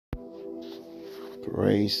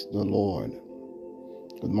Praise the Lord.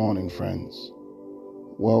 Good morning, friends.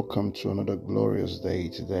 Welcome to another glorious day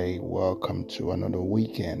today. Welcome to another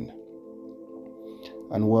weekend.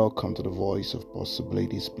 And welcome to the Voice of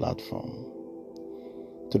Possibilities platform.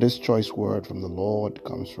 Today's choice word from the Lord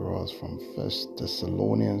comes for us from 1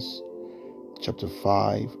 Thessalonians chapter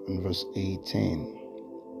 5 and verse 18.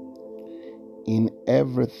 In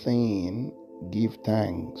everything give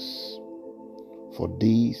thanks, for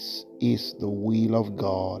this is the will of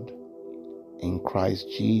God in Christ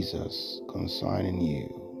Jesus concerning you.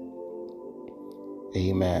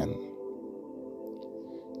 Amen.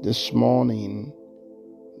 This morning,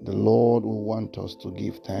 the Lord will want us to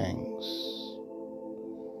give thanks.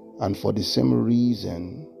 And for the same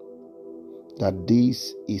reason that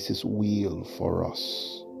this is His will for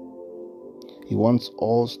us. He wants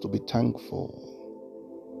us to be thankful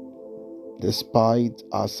despite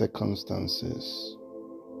our circumstances,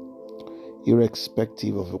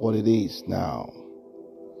 irrespective of what it is now.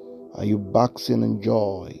 Are you basking in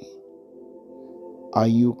joy? Are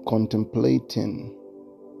you contemplating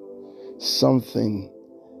something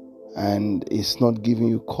and it's not giving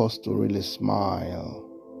you cause to really smile?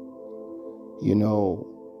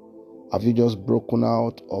 Have you just broken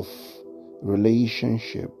out of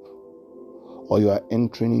relationship, or you are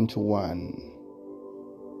entering into one?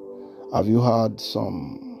 Have you had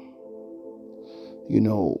some,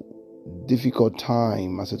 difficult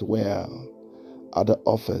time, as it were, at the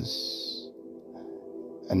office,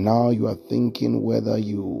 and now you are thinking whether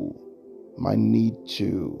you might need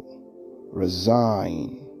to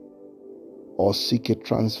resign or seek a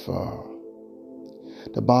transfer?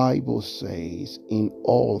 The Bible says, in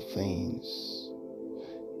all things,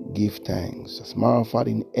 give thanks. As a matter of fact,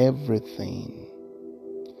 in everything,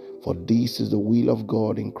 for this is the will of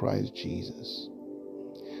God in Christ Jesus.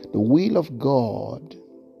 The will of God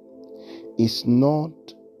is not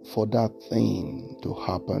for that thing to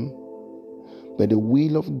happen, but the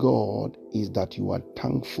will of God is that you are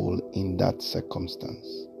thankful in that circumstance.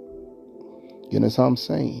 You understand what I'm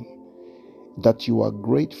saying? That you are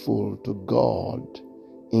grateful to God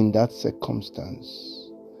in that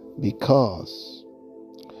circumstance, because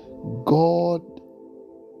God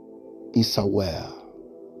is aware,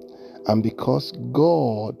 and because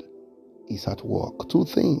God is at work. Two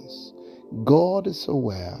things: God is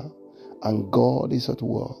aware and God is at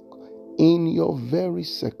work in your very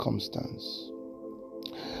circumstance.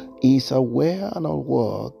 He is aware and at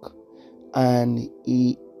work, and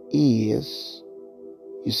He is,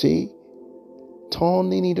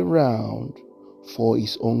 turning it around for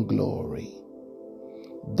His own glory.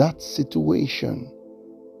 That situation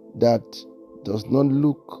that does not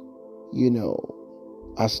look,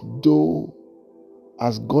 as though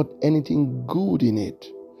has got anything good in it,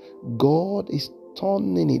 God is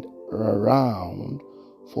turning it around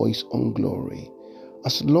for His own glory.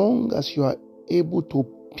 As long as you are able to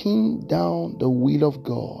pin down the will of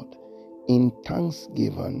God in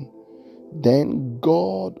thanksgiving, then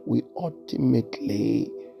God will ultimately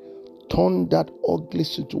turn that ugly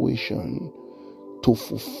situation to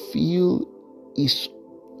fulfill His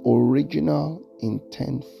original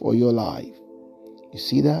intent for your life. You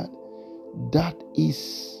see that? That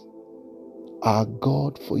is our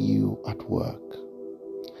God for you at work.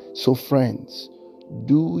 So friends,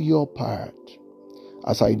 do your part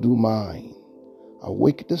as I do mine.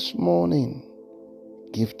 Awake this morning,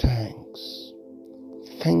 give thanks.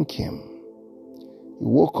 Thank Him. You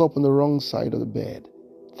woke up on the wrong side of the bed.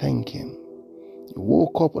 Thank Him. You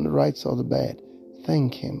woke up on the right side of the bed.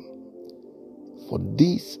 Thank Him. For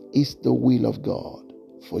this is the will of God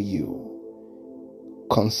for you,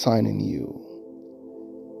 concerning you.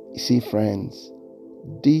 You see, friends,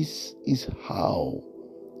 this is how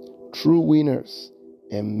true winners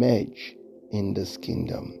emerge in this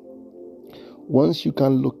kingdom. Once you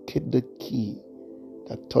can locate the key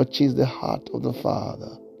that touches the heart of the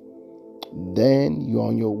Father, then you're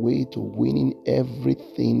on your way to winning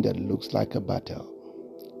everything that looks like a battle.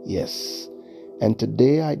 Yes. And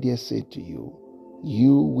today I dare say to you,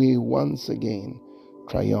 you will once again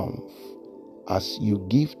triumph as you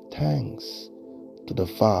give thanks to the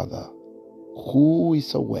Father, who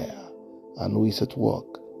is aware and who is at work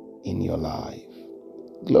in your life.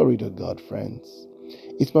 Glory to God, friends.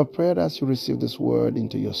 It's my prayer that as you receive this word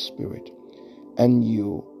into your spirit and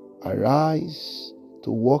you arise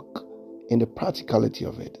to walk in the practicality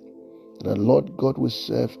of it, that the Lord God will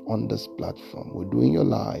serve on this platform, will do in your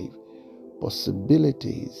life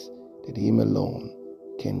possibilities that Him alone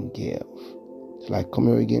can give. Till I come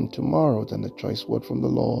here again tomorrow, then the choice word from the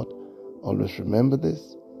Lord. Always remember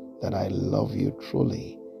this, that I love you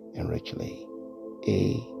truly and richly.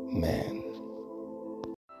 Amen.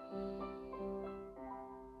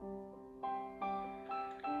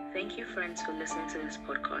 friends for listening to this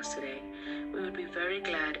podcast today. We would be very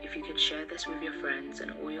glad if you could share this with your friends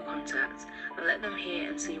and all your contacts and let them hear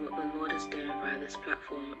and see what the Lord is doing via this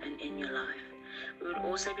platform and in your life. We would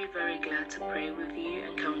also be very glad to pray with you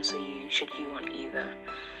and counsel you should you want either.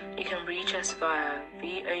 You can reach us via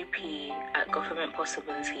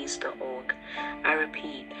vop@governmentpossibilities.org. I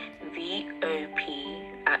repeat,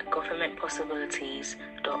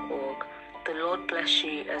 vop@governmentpossibilities.org. The Lord bless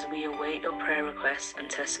you as we await your prayer requests and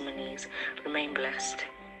testimonies. Remain blessed.